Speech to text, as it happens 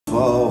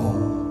fall.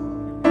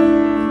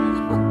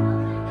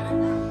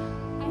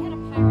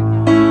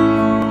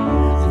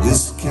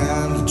 This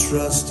kind of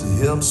trust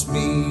helps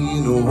me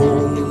know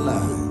all the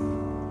line.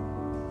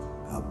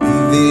 I'll be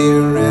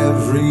there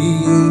every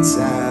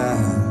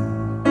time.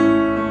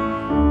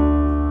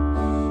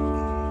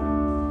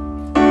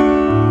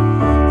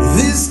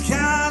 This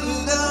kind of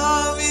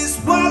love is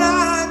what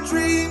I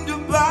dreamed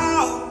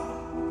about,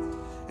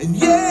 and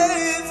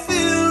yeah, it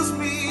fills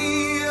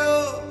me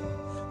up,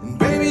 and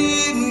baby,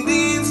 it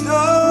needs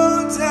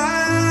no time.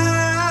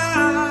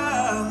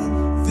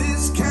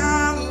 This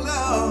kind of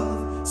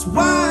love is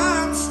why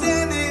I'm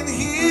standing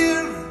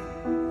here.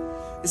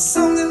 It's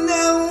something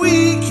that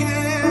we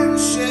can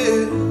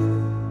share.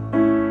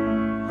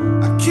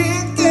 I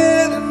can't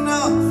get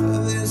enough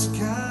of this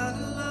kind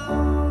of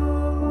love.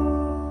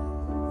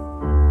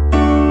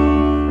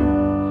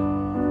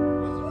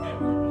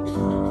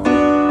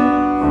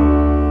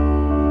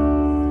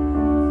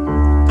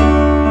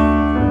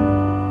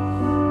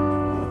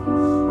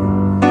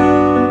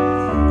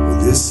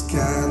 This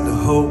kind of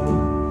hope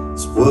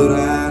is what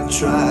I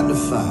tried to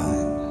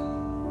find,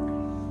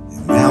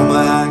 and now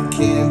mine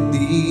can't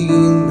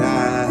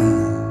deny.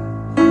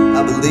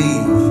 I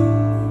believe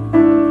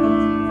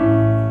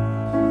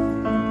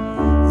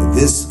that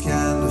this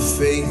kind of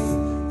faith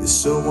is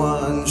so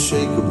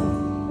unshakable.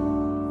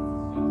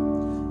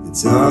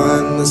 It's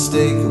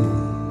unmistakable.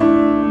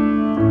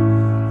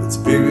 It's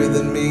bigger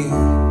than me.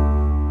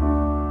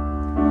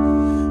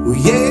 Well,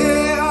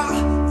 yeah,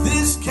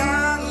 this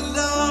kind of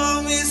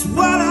love is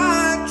what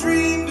I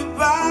dreamed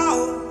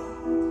about,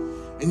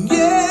 and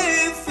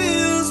yeah, it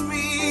fills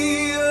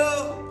me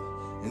up,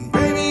 and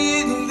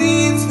baby, it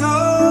leaves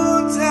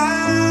no doubt.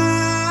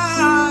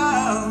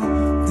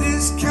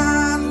 This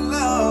kind of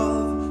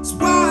love is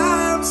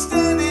why I'm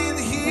standing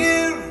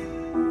here.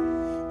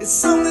 It's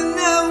something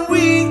that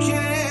we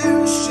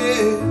can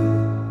share.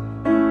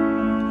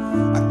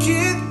 I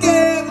can't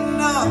get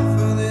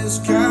enough of this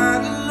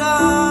kind of love.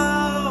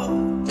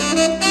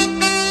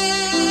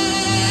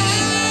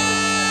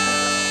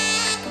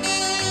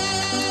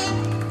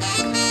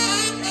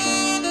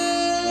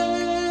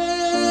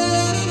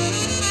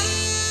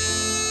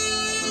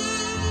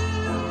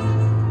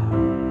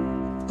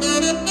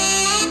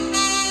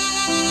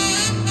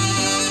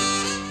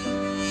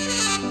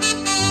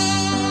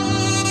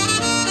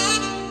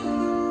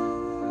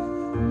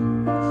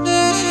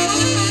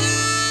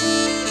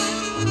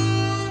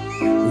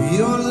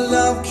 Your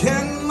love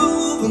can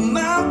move a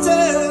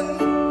mountain.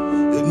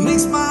 It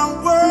makes my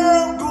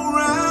world go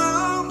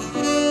round.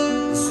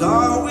 It's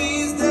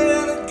always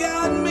there to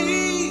guide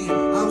me.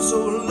 I'm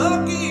so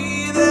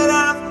lucky that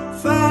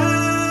I've found.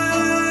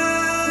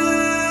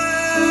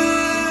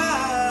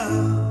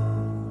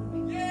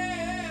 Yeah,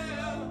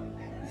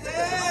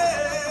 yeah.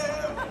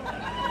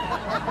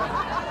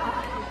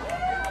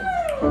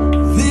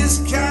 This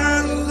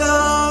kind of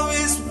love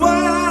is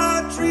what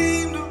I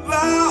dreamed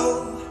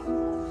about,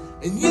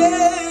 and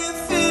yeah, it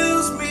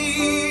fills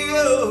me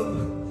up,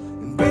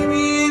 and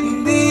baby, it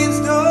needs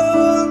no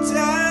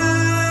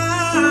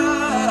time.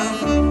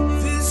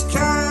 This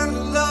kind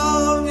of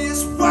love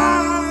is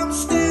why I'm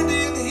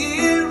standing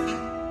here.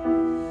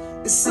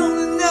 It's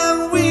something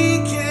that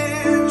we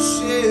can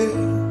share.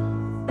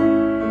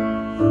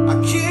 I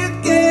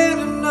can't get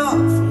enough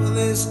of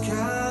this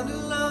kind of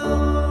love.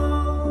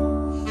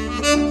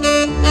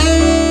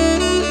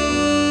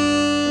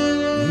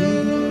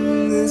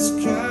 This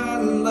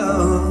kind of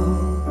love.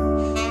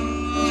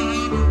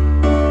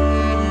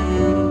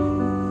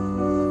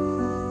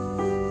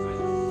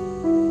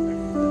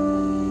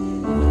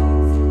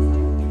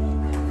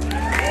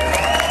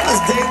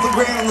 Dave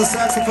LeGrand on the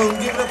saxophone.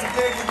 Give it up for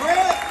Dave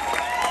LeGrand.